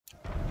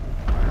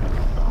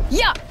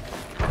Ja!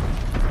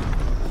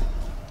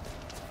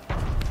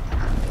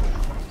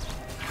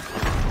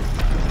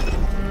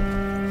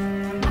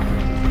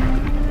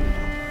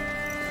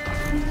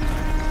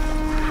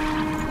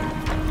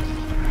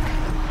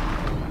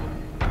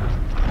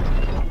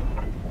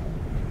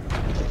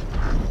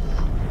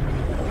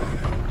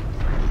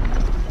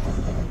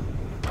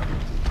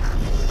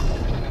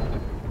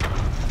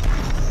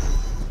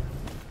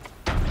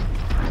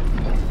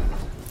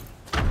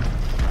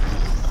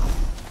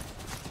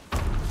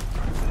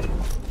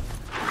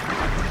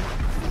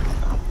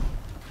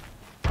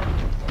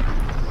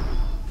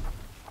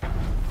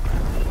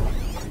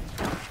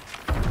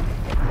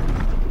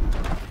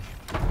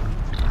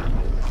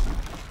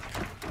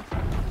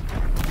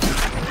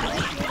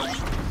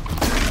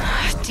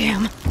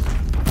 Damn.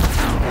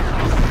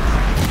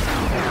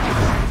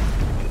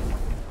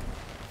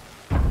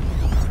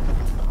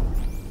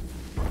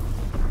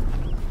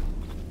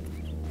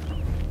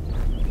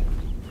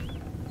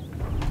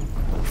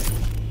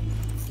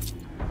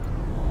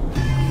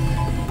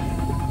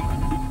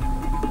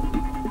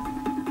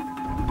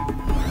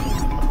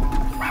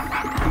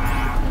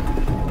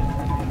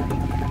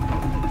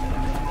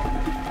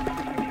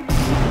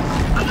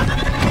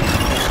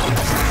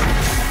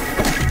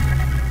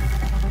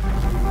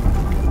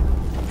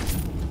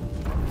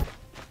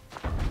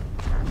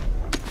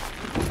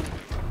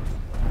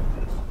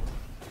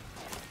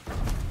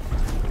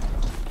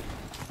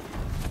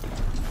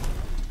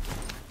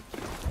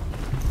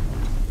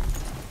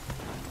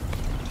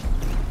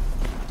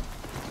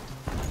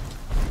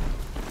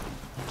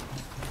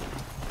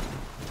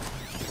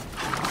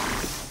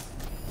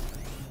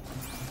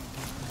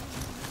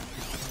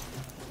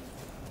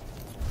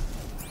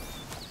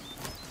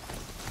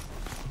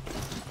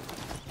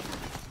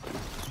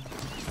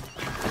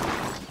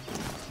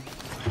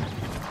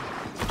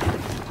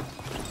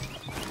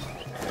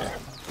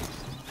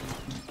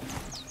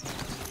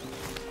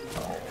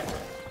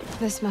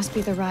 This must be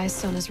the rise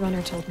Sona's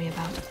runner told me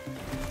about.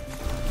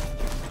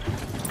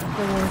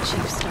 The war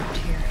chief stopped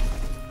here.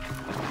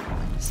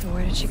 So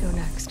where did she go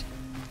next?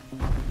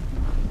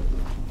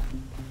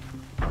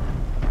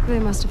 They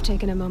must have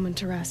taken a moment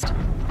to rest.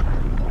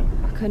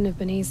 Couldn't have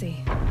been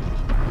easy,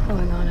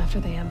 going on after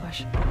the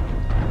ambush.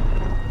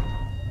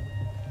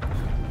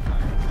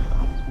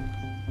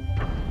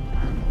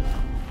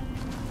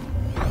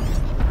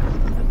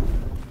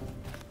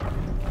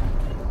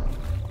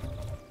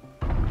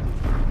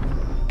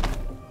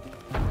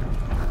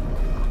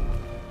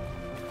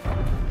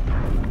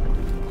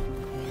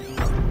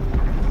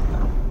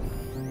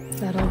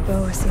 That old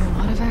bow has seen a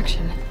lot of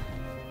action.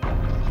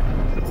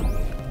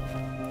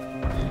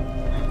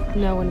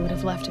 No one would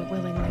have left it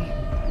willingly.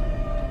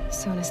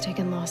 Sona's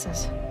taken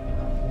losses.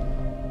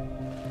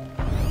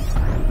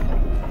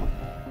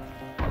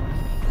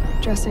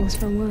 Dressings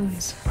for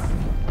wounds.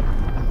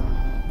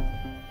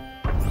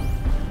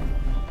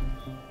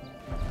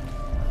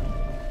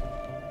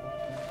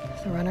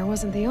 The runner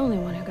wasn't the only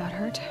one who got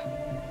hurt.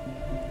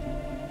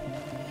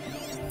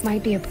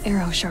 Might be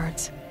arrow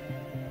shards.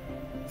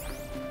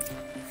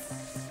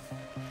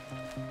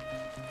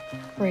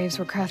 Braves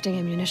were crafting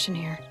ammunition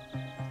here.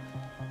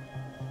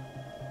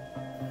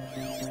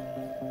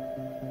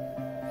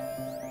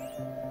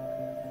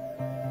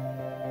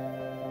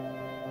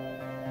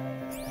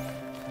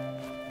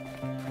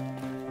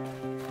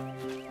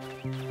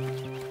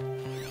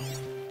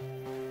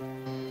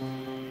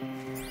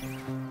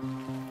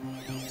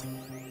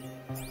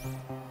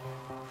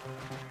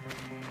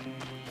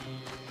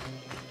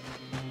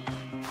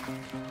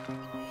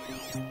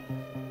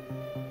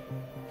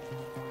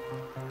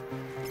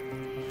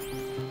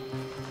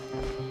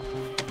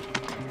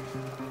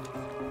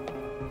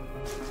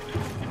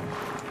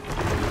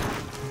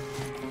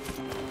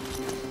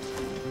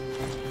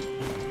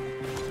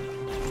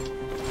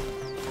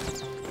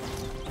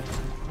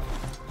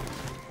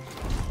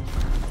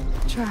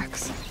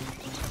 Tracks.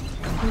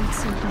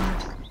 Points and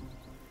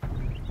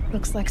blood.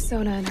 Looks like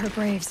Sona and her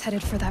braves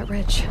headed for that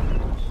ridge.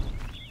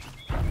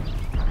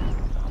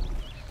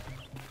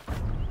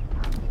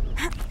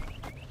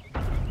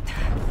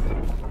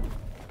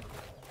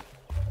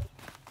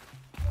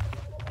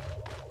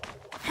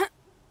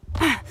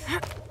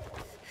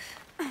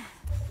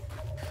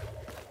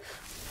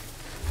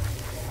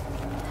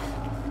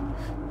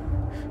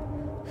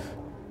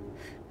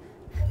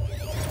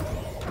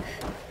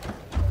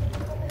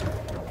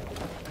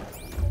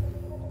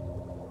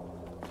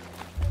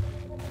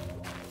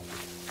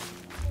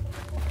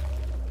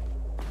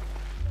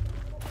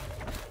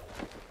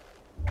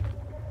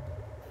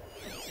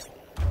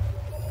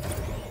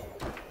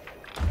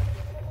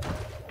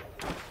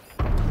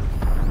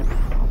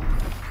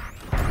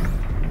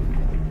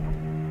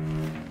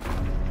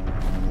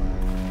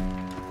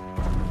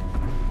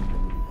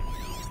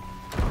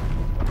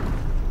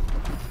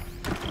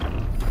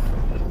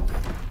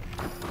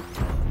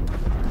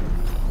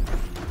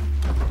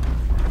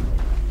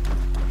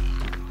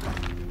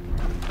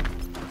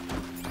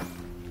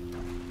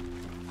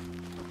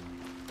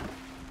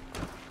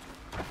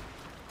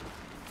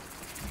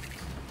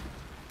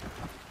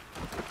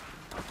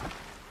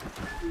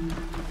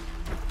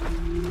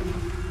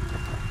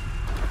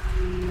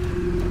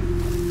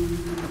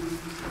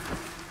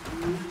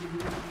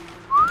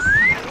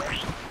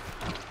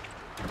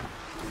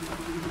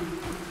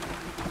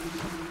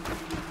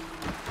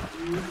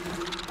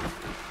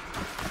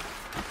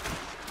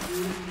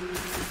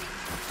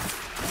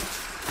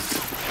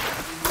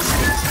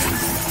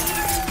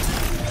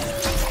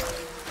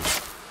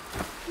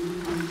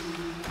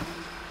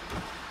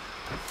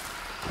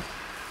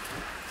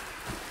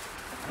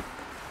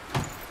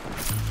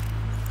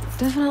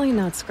 Definitely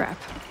not scrap.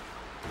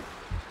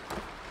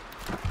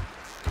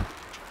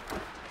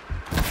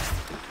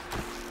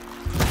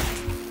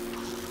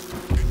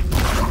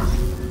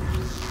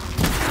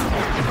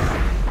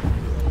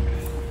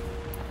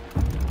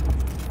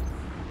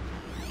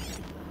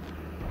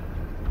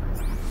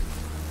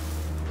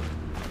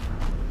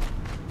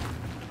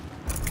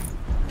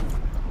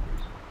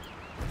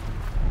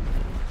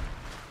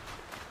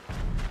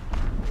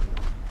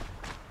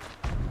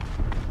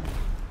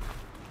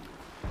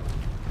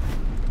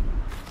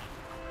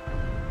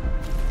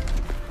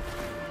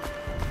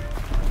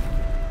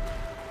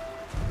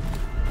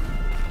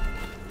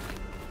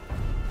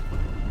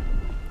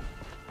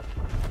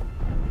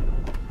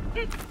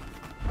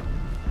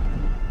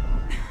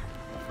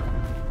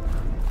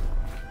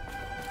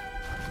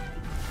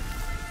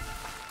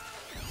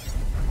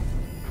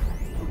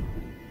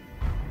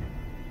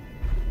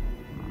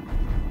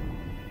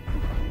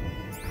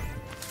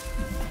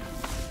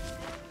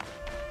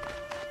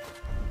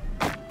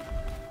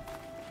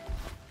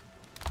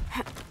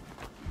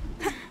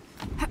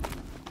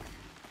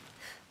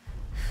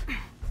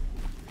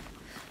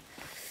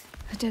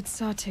 Dead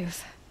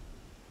sawtooth.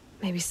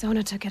 Maybe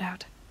Sona took it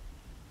out.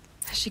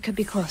 She could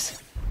be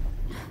close.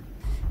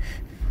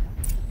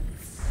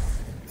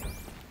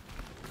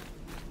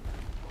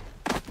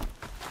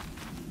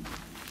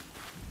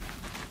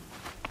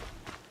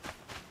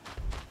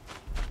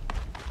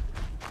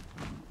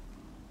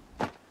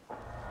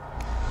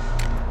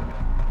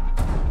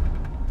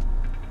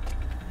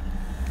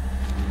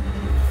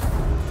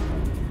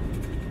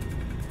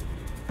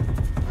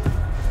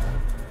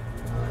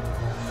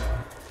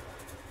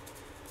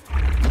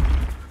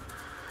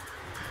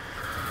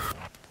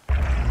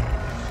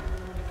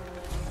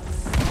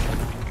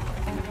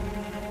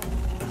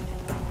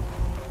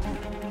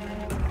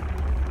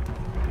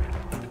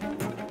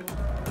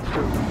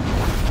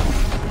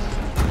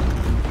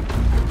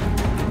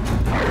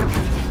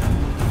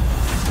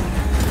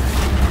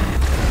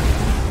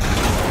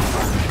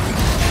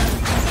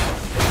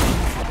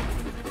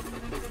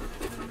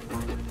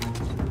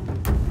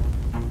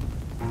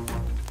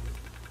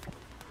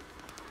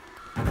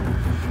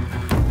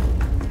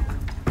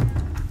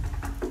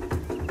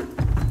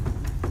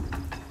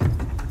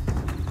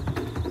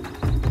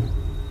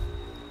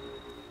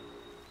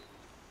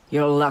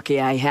 You're lucky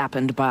I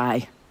happened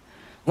by.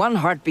 One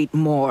heartbeat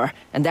more,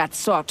 and that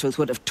sawtooth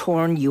would have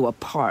torn you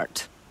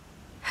apart.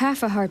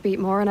 Half a heartbeat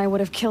more and I would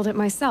have killed it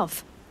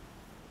myself.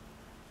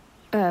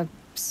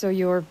 So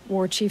you're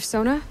War Chief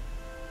Sona?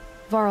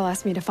 Varl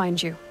asked me to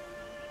find you.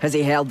 Has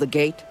he held the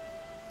gate?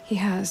 He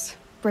has,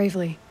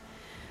 bravely.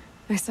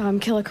 I saw him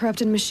kill a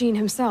corrupted machine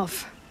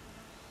himself.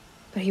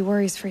 But he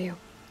worries for you.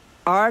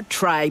 Our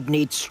tribe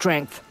needs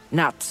strength,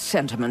 not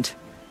sentiment.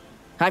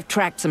 I've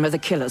tracked some of the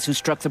killers who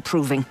struck the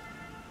Proving.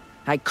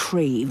 I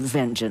crave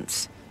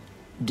vengeance.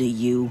 Do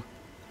you?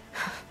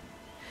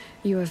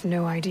 You have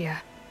no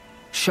idea.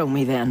 Show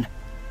me then.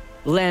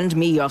 Lend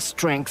me your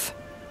strength.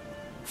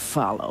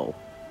 Follow.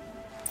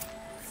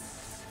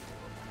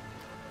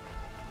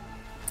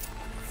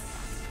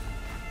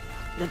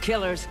 The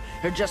killers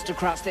are just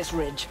across this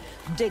ridge,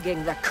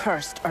 digging the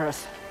cursed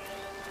earth.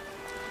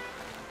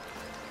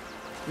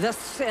 The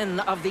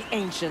sin of the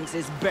ancients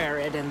is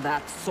buried in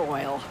that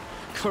soil.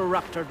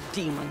 Corrupter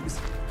demons.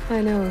 I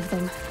know of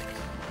them.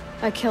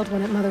 I killed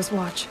one at Mother's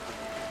Watch.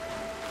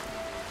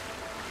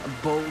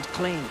 A bold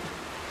claim.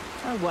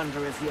 I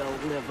wonder if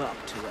you'll live up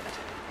to it.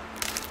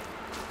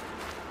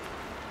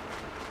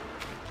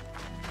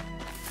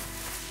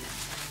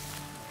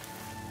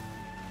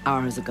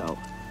 Hours ago,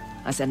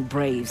 I sent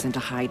braves into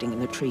hiding in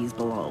the trees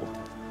below.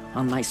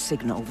 On my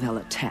signal, they'll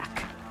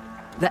attack.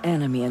 The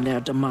enemy and their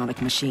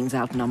demonic machines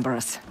outnumber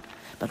us,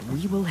 but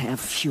we will have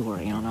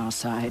fury on our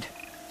side.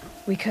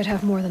 We could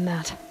have more than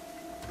that.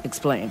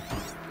 Explain.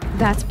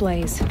 That's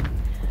Blaze.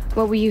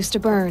 What we used to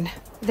burn,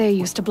 they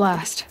used to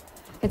blast.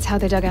 It's how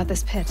they dug out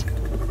this pit.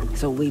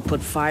 So we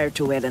put fire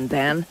to it and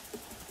then?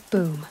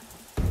 Boom.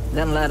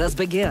 Then let us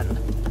begin.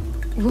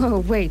 Whoa,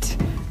 wait.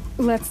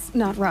 Let's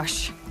not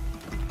rush.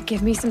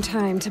 Give me some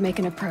time to make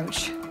an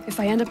approach. If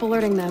I end up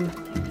alerting them,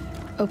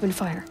 open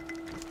fire.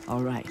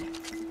 All right.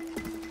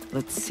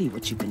 Let's see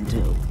what you can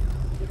do.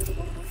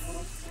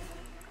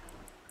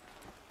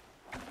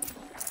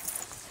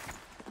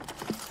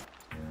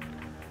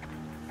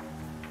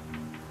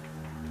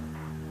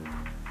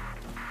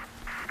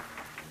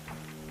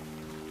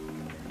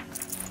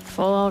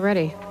 Full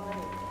already.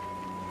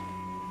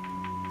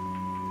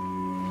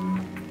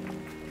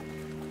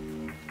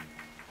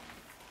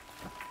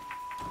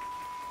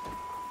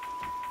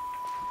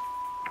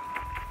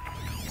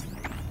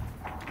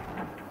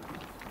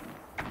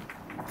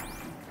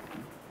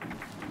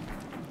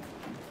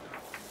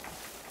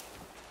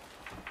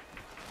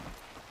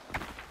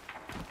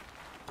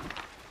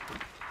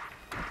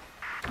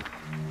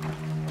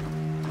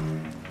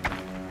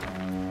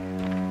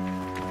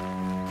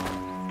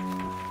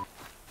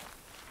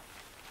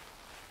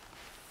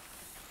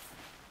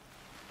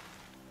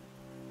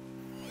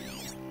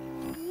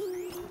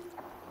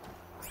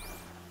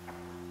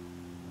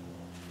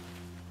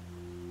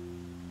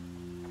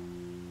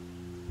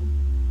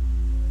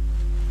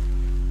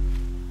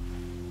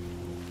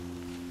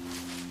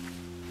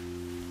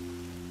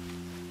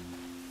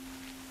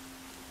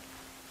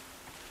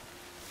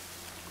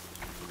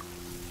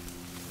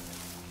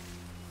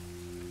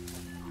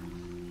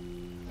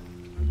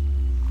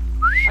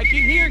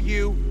 can hear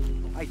you,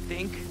 I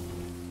think.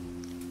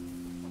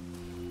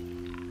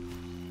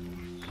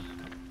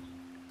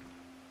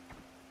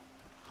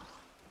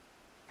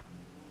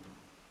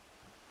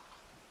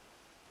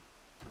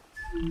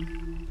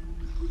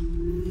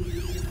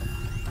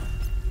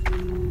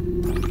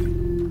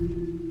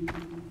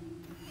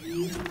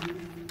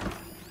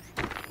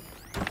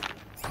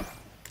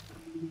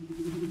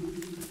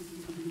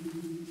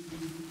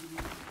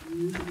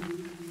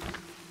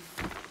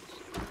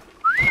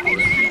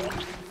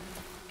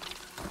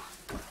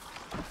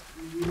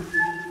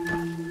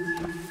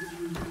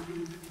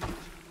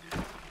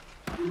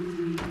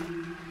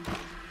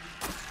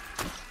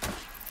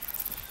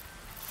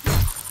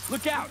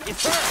 Look out,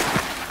 it's her!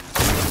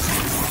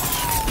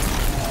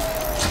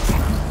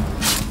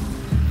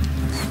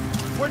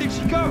 Where did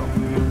she go?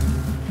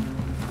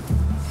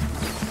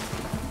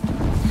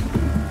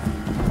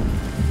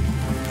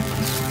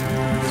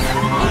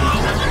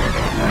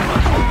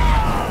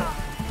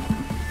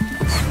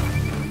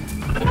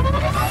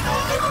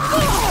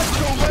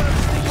 Don't let him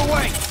sneak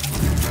away!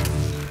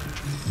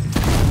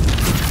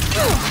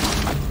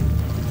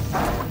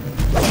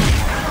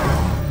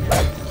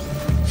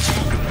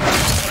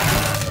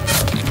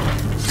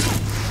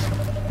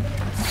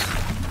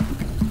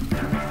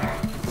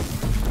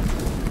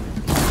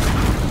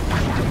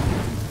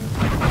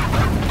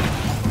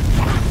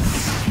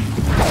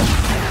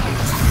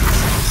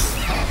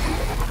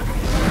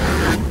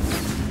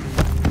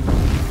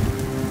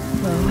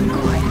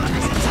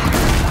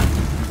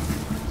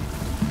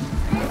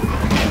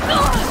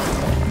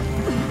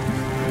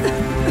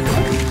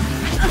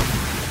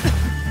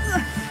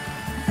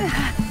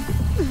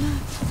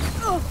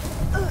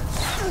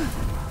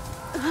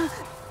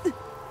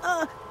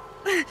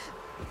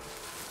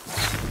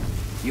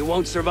 You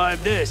won't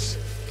survive this.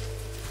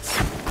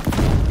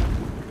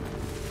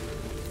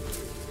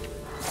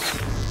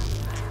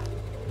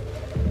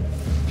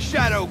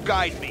 Shadow,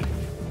 guide me.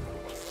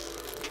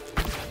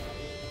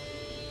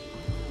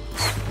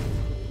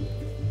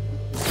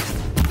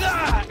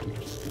 Ah!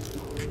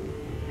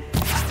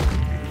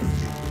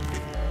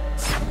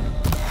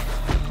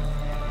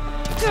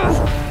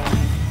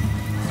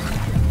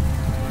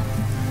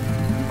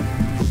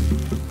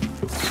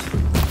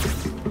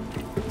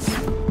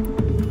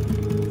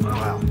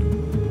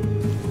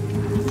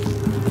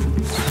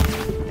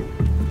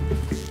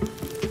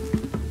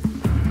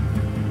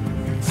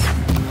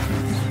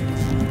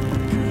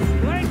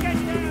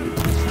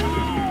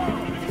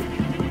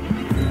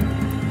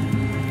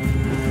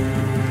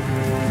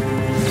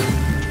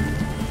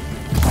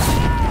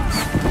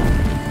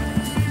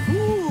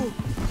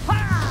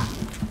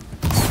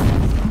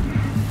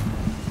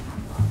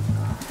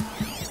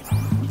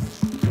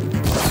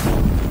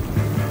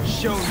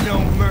 Show no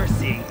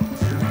mercy.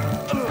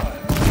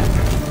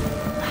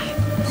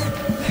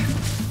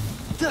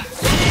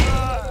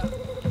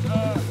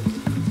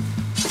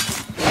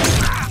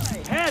 I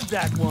had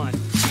that one.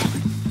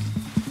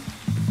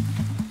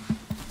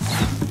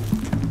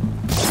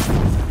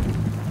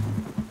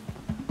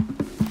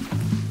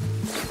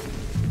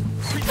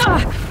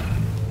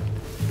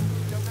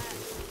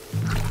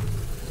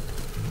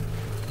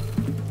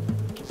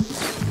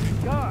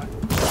 God.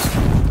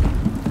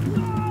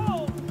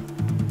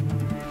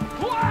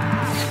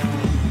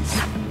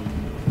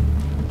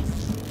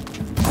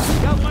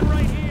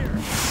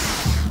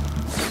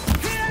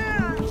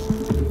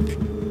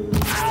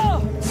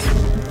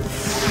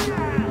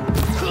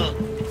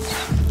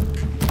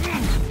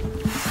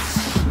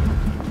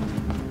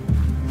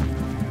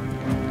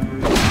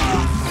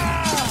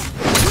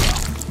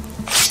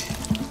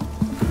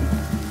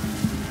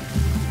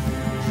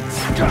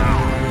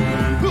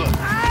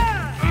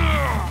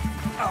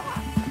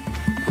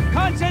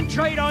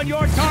 Concentrate on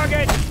your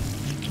target!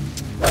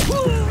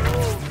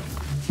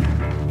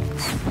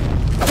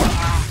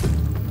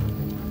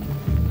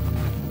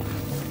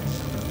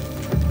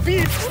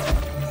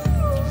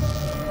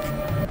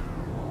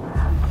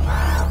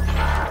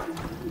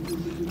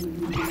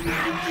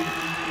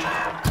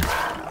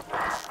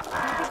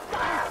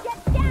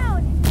 Get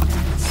down!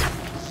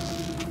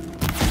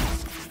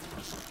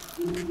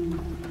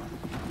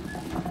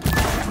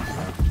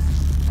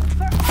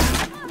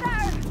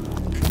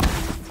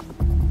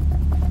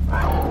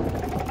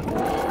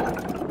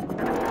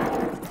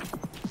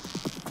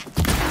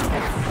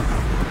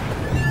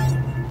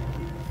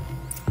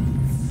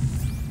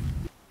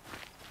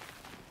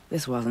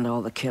 This wasn't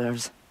all the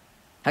killers.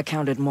 I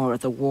counted more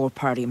at the War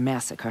Party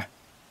massacre.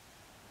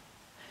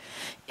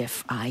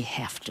 If I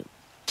have to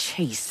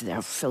chase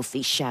their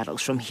filthy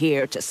shadows from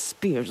here to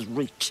Spear's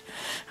Reach,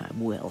 I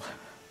will.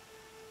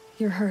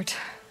 You're hurt.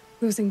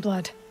 Losing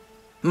blood.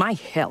 My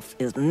health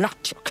is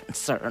not your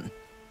concern.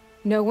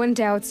 No one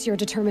doubts your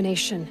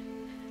determination,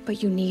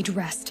 but you need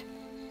rest.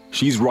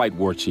 She's right,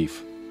 War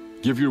Chief.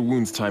 Give your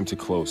wounds time to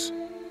close.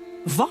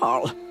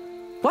 Val,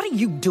 what are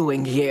you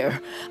doing here?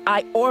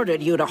 I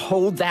ordered you to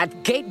hold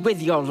that gate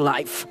with your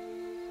life.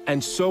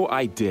 And so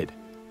I did,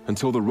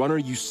 until the runner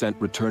you sent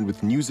returned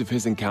with news of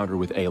his encounter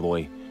with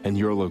Aloy and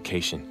your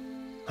location.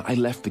 I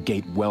left the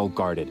gate well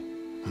guarded.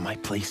 My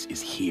place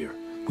is here,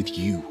 with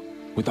you,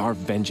 with our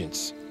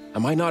vengeance.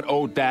 Am I not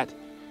owed that?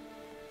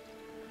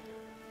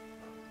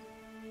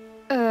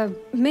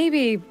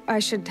 Maybe I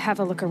should have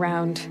a look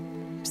around.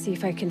 See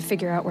if I can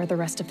figure out where the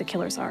rest of the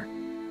killers are.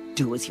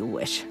 Do as you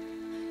wish.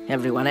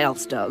 Everyone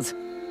else does.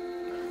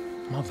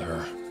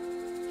 Mother...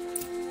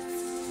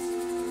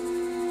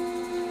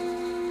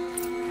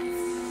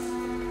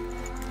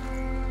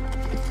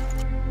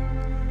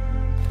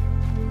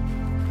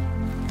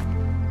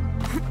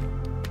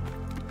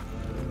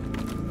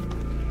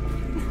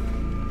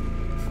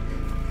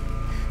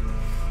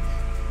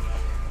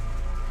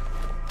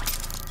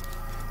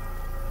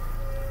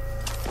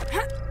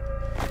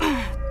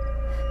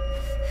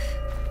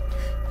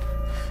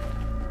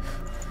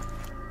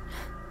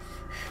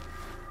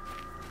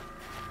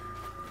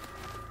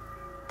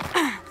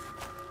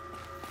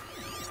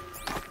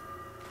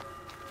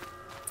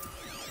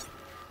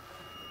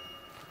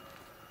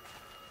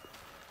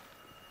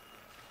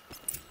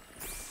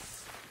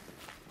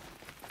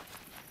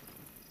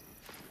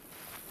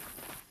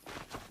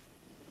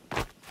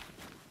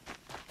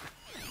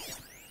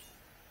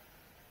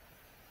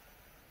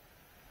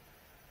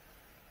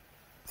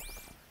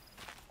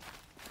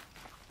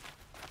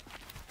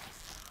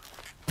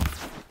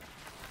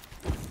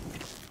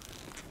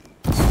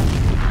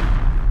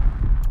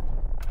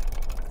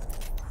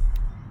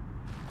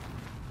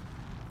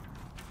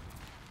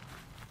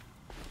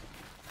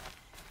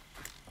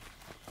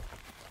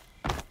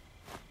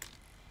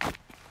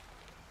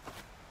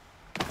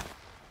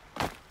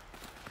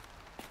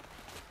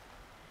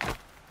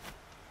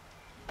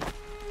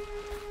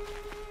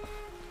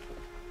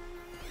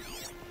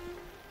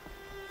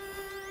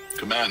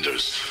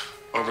 Commanders,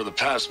 over the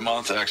past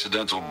month,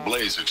 accidental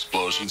blaze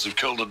explosions have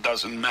killed a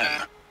dozen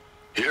men.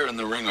 Here in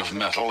the Ring of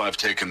Metal, I've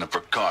taken the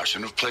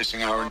precaution of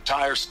placing our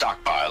entire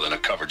stockpile in a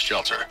covered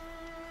shelter,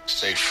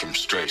 safe from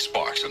stray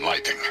sparks and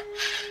lightning,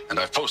 and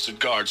I've posted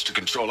guards to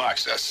control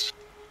access.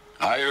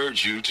 I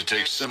urge you to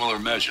take similar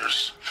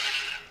measures,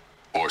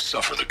 or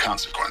suffer the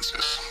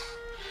consequences.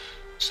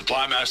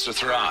 Supply Master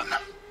Thran,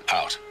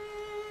 out.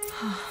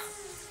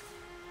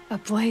 A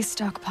blaze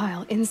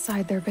stockpile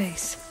inside their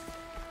base.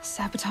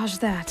 Sabotage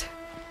that,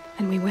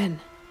 and we win.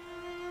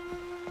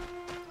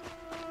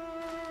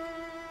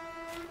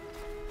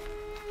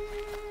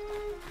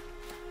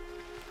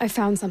 I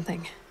found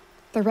something.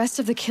 The rest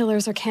of the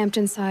killers are camped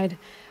inside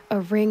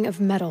a ring of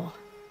metal.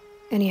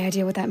 Any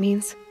idea what that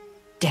means?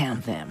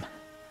 Damn them.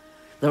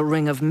 The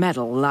Ring of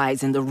Metal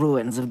lies in the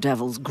ruins of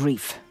Devil's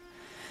Grief.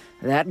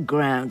 That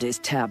ground is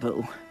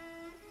taboo.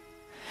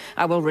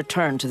 I will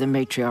return to the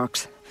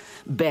matriarchs,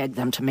 beg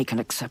them to make an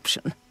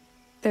exception.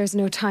 There's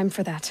no time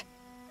for that.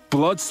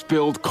 Blood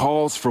spilled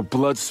calls for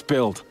blood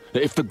spilled.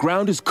 If the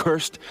ground is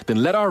cursed,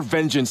 then let our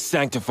vengeance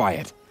sanctify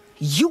it.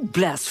 You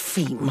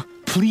blaspheme!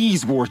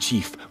 Please, War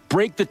Chief,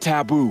 break the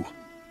taboo.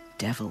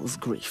 Devil's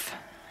Grief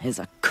is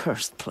a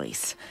cursed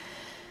place.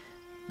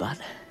 But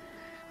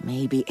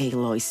maybe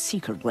Aloy's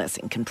secret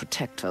blessing can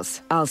protect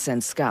us. I'll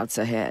send scouts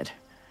ahead.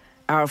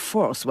 Our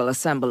force will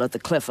assemble at the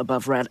cliff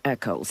above Red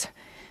Echoes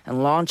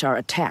and launch our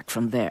attack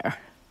from there.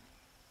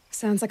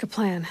 Sounds like a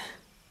plan.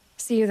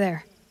 See you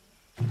there.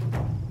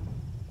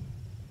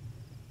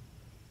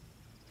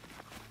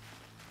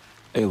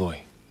 Aloy,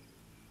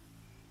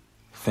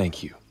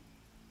 thank you.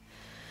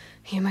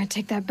 You might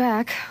take that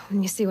back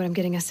when you see what I'm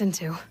getting us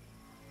into.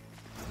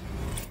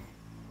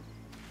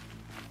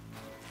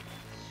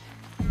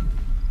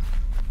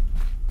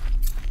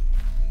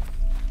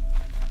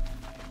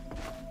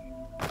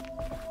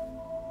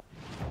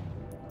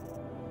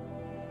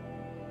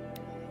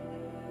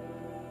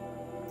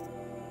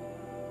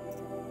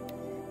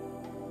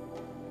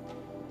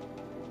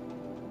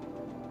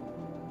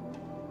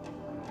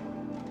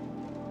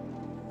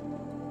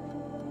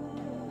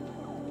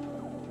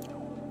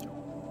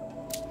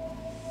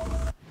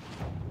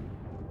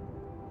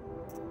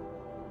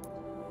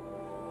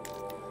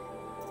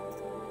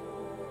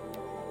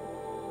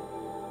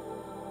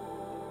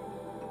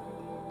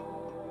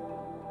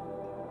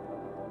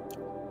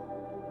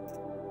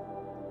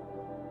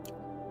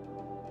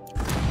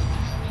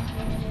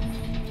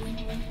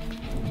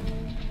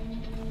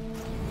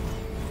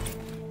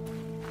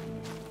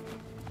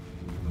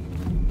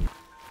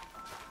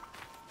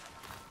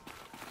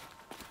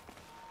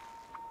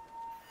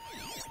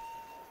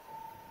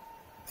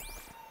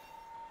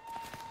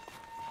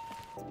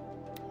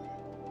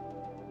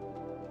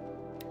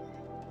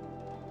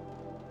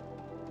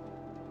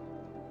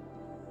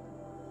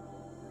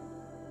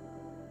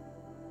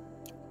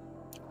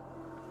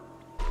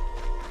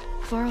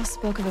 Varl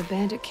spoke of a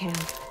bandit camp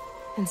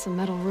and some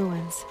metal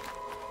ruins.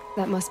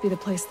 That must be the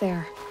place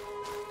there.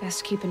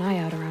 Best keep an eye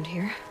out around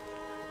here.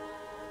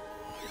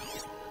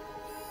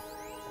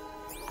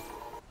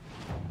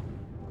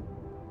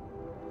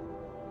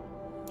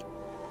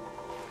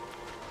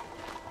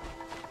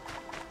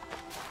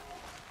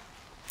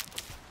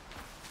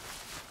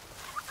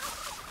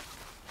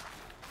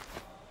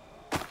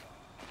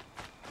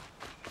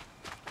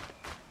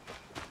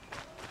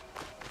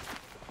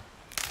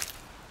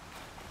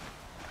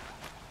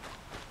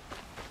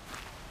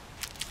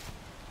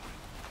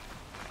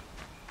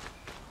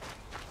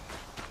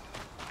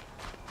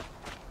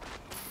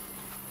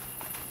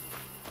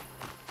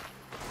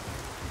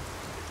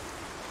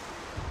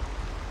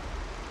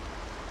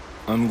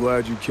 I'm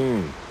glad you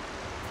came.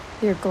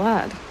 You're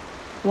glad?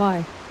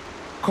 Why?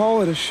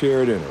 Call it a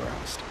shared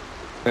interest.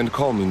 And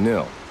call me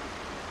Nil.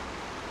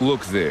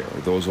 Look there,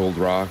 those old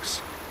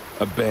rocks.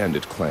 A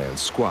bandit clan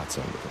squats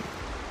under them.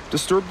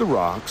 Disturb the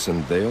rocks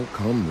and they'll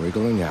come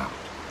wriggling out.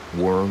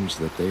 Worms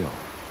that they are.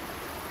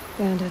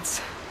 Bandits.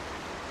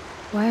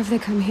 Why have they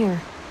come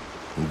here?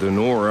 The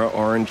Nora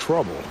are in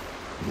trouble.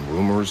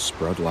 Rumors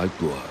spread like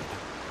blood.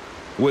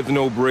 With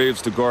no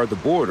braves to guard the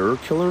border,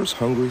 killers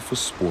hungry for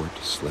sport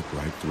slip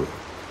right through.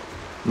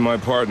 My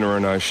partner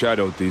and I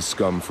shadowed these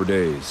scum for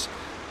days.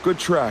 Good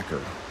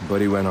tracker,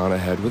 but he went on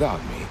ahead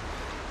without me.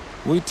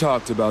 We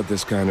talked about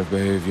this kind of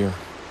behavior.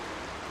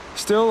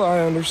 Still, I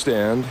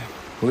understand.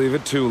 Leave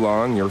it too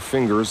long, your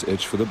fingers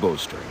itch for the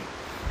bowstring.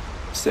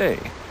 Say,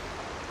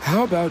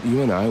 how about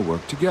you and I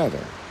work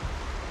together?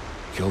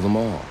 Kill them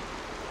all.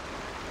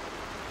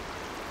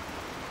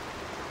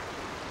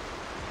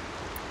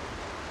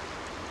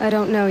 I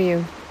don't know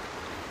you,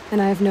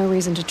 and I have no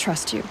reason to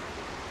trust you.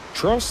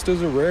 Trust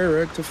is a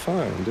rare egg to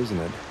find, isn't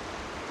it?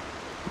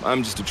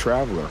 I'm just a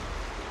traveler,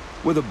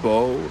 with a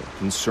bow, a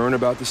concern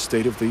about the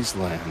state of these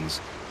lands,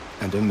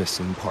 and a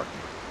missing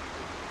partner.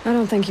 I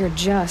don't think you're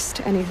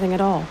just anything at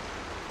all.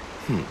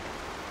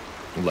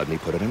 Let me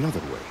put it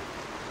another way.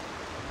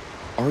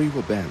 Are you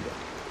a bandit?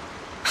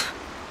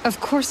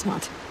 Of course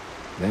not.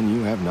 Then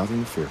you have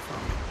nothing to fear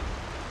from me.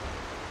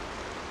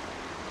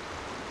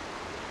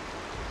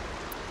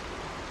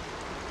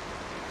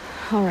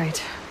 All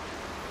right.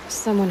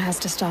 Someone has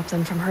to stop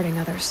them from hurting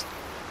others.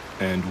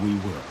 And we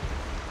will.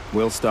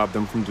 We'll stop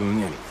them from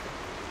doing anything.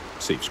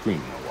 Save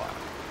screaming a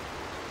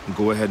while.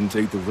 Go ahead and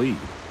take the lead.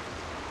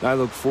 I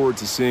look forward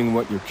to seeing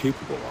what you're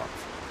capable of.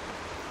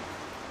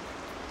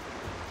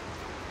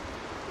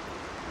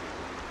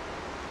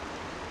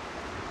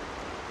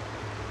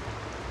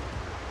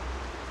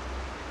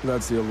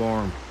 That's the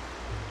alarm.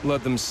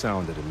 Let them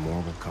sound it and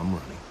more will come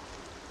running.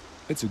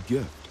 It's a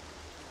gift.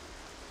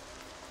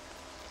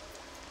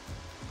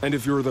 And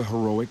if you're the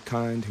heroic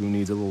kind who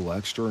needs a little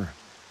extra,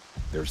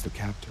 there's the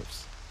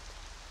captives.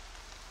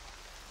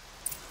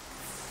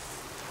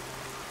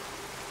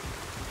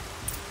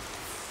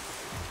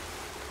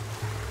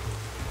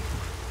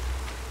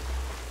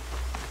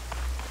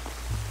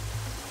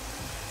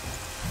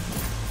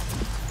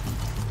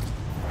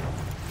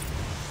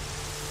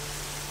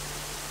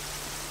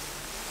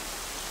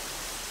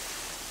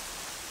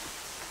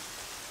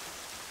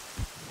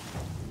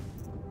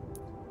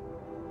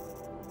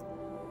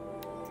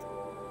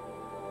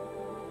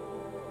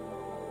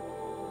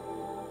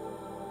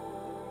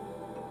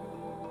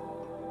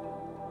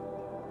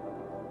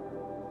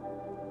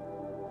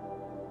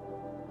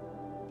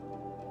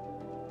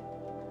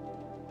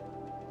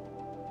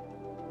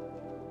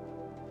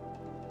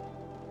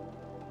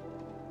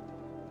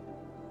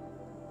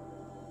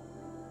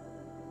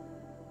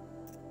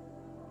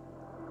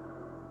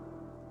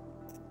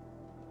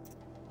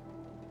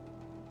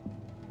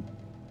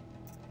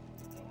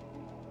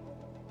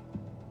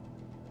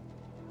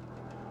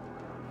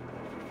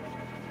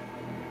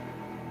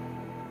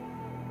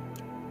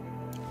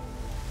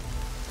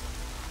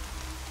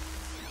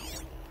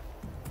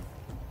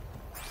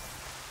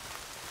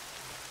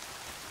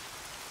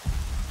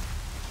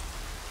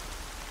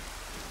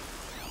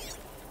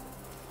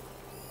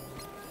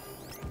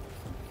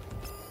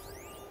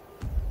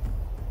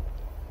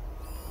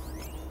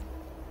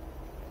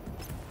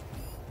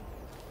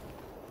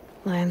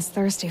 Lion's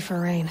thirsty for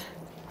rain.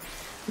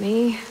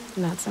 Me,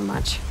 not so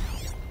much.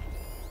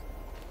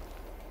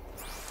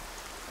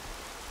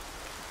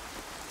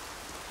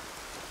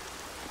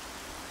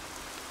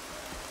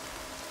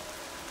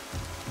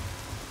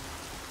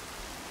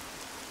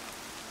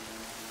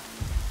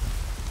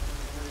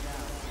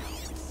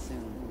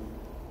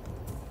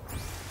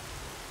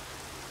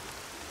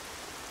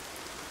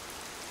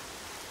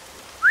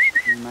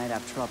 You might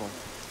have trouble.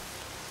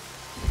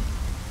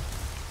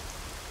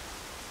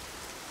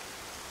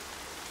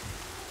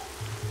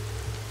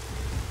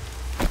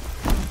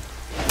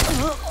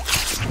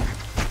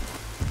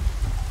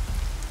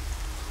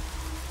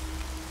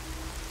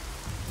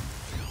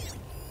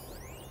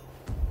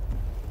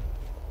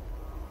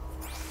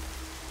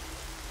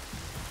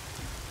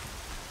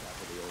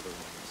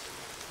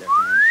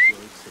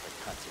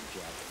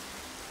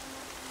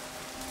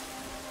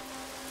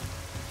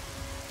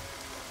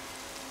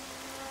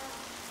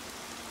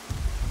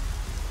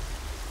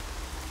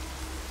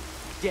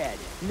 Dead.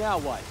 Now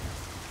what?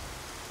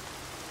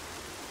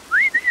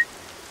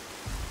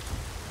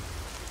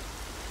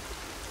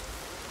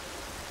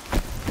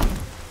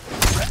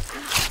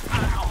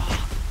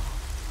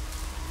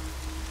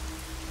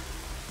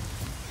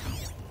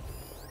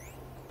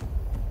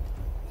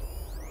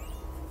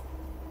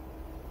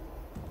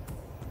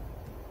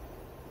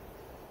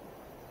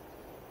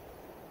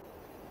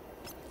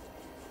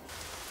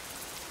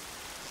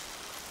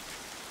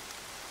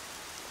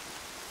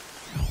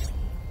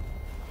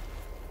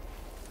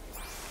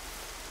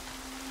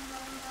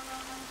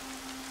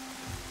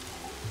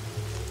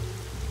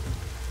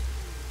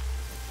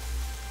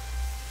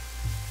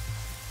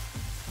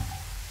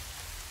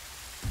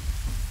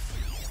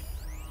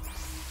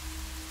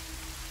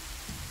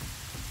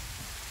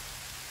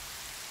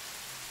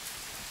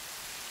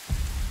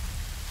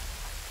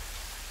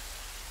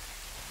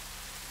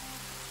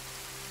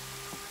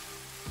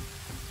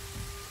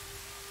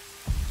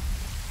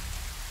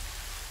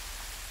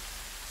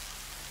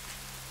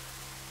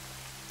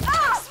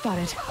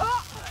 Spotted.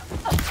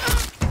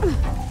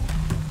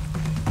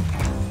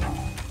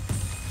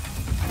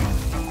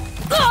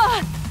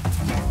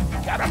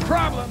 Got a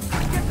problem!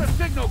 Get the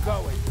signal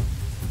going!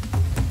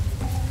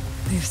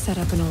 They've set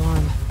up an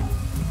alarm.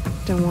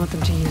 Don't want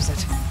them to use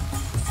it.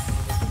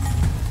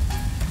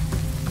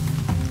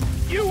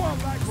 You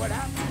won't like what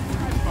happened.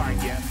 I'll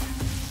find you.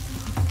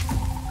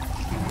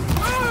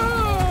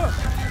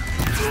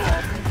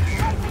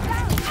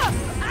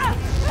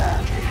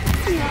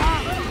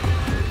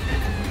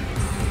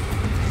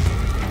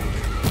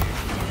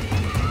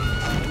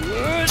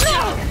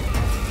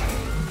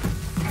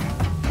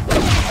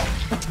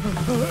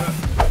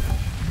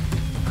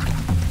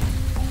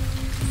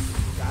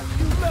 Got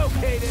you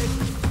located.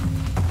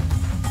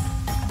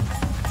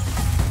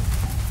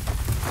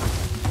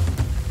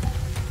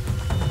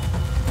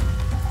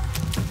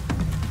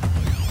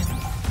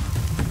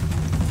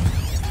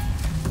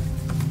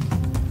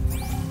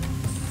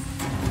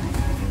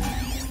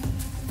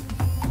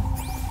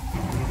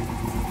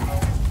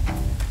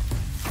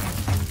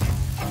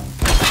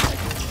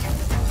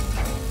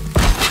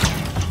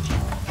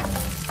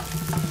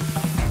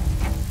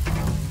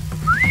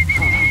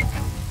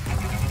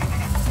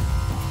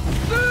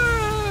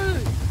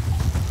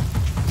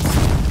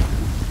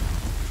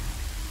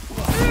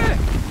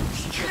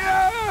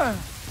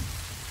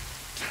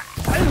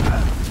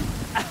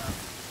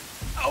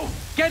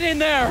 Get in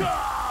there!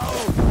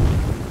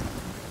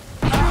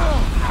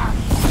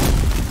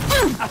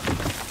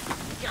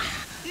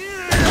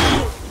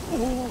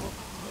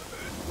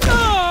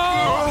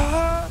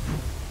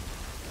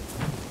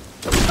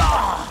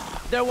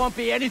 There won't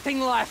be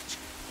anything left.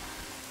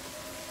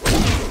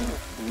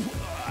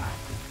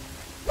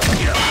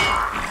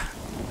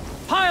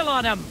 Pile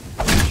on him!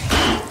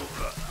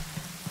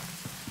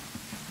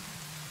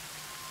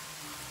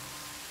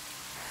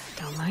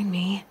 Don't mind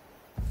me.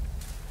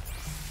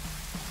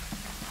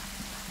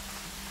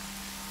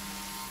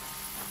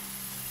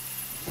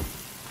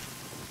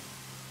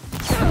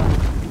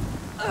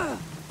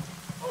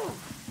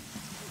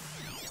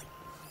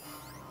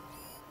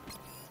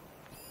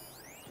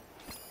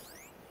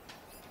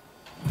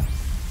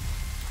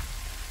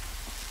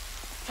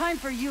 Time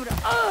for you to...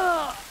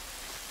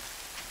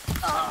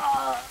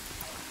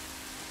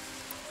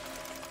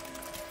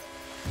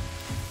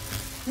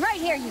 Right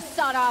here, you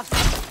sawed-offs!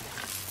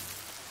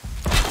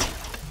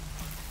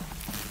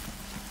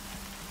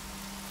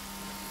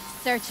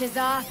 Search is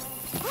off.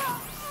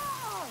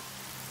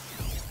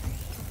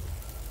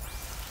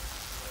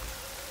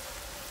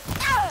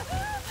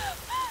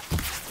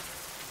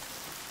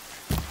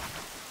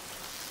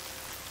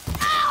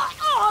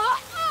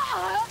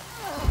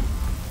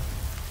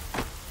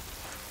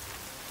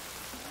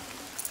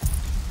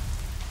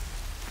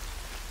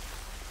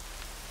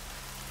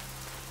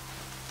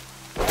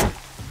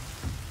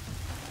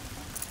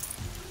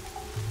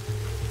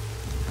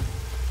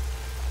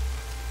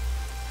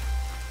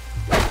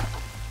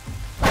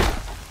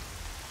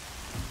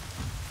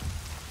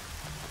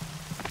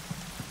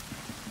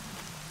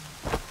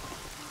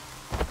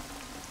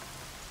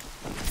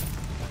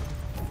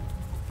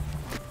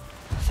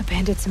 The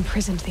bandits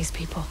imprisoned these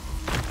people.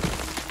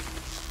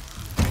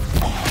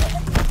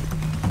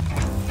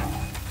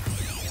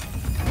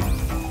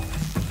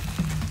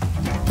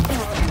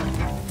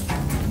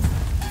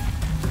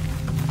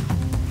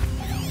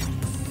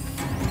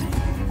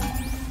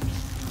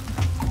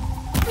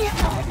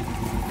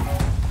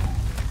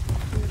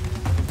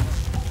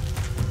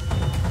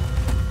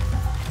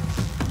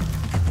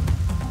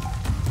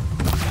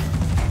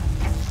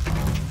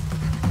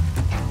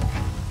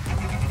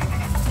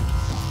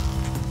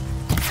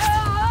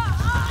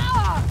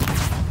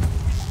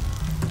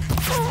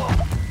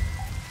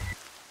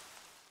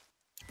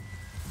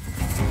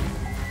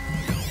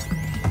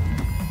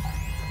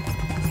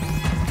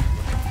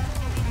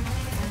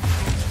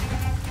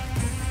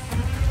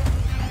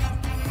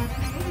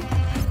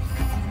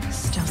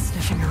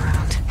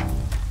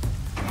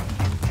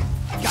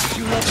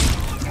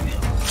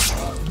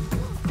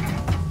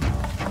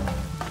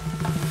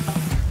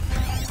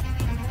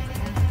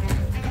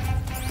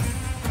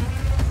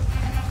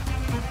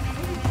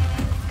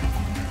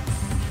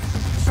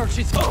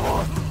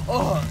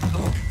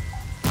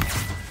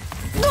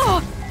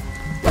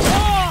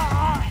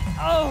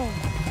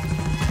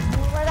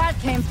 Where that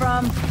came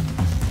from?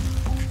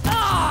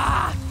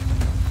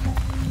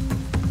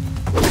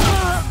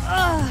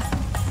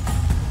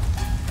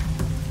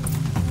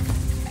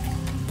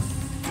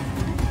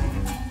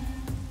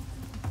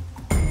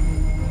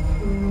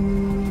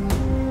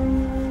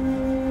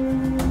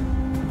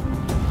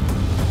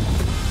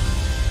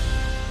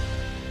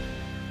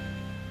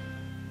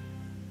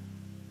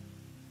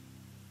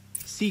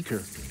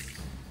 Seeker,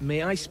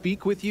 may I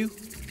speak with you?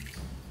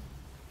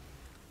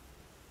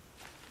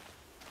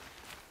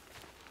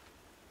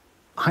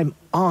 I'm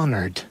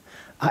honored.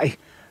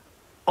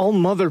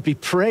 All-Mother be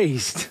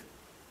praised.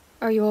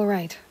 Are you all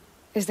right?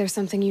 Is there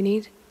something you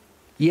need?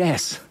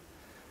 Yes.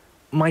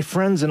 My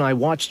friends and I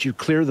watched you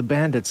clear the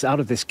bandits out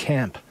of this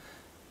camp.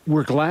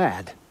 We're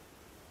glad.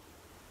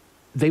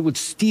 They would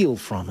steal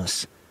from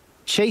us,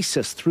 chase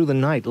us through the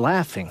night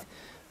laughing.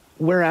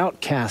 We're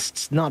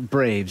outcasts, not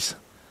braves.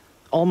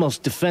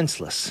 Almost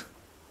defenseless.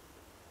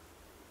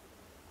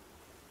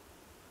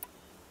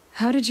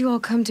 How did you all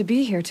come to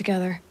be here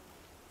together?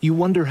 You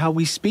wonder how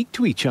we speak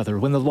to each other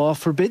when the law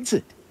forbids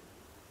it.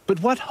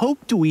 But what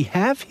hope do we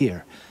have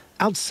here,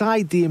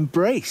 outside the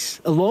embrace,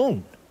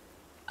 alone?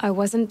 I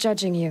wasn't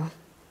judging you.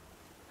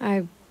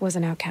 I was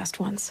an outcast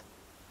once.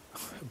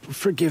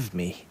 Forgive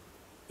me.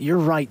 You're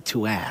right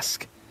to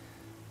ask.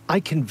 I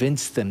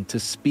convinced them to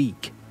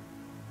speak.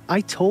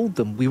 I told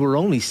them we were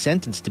only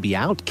sentenced to be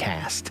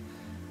outcast,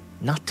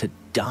 not to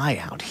die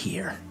out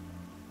here.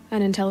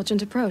 An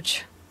intelligent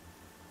approach.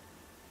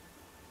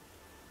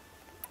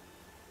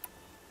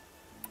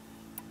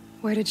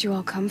 Where did you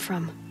all come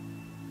from?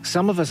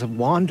 Some of us have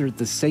wandered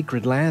the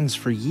sacred lands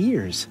for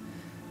years.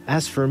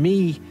 As for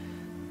me,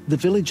 the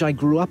village I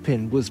grew up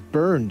in was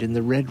burned in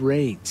the Red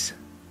Raids.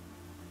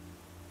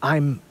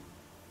 I'm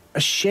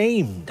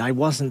ashamed I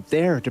wasn't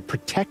there to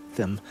protect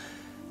them,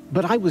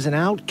 but I was an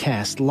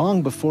outcast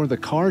long before the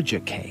Karja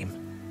came.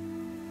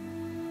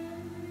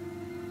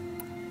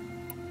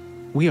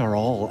 We are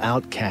all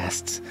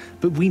outcasts,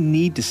 but we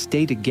need to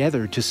stay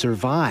together to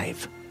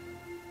survive.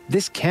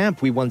 This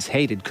camp we once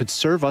hated could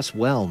serve us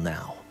well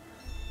now.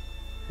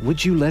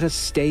 Would you let us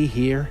stay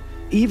here,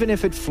 even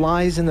if it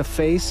flies in the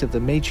face of the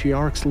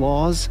matriarch's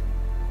laws?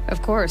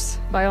 Of course,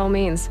 by all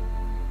means.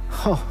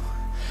 Oh,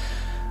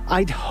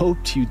 I'd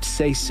hoped you'd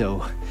say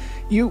so.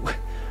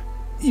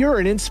 You're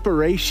an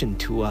inspiration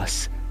to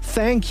us.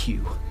 Thank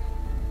you.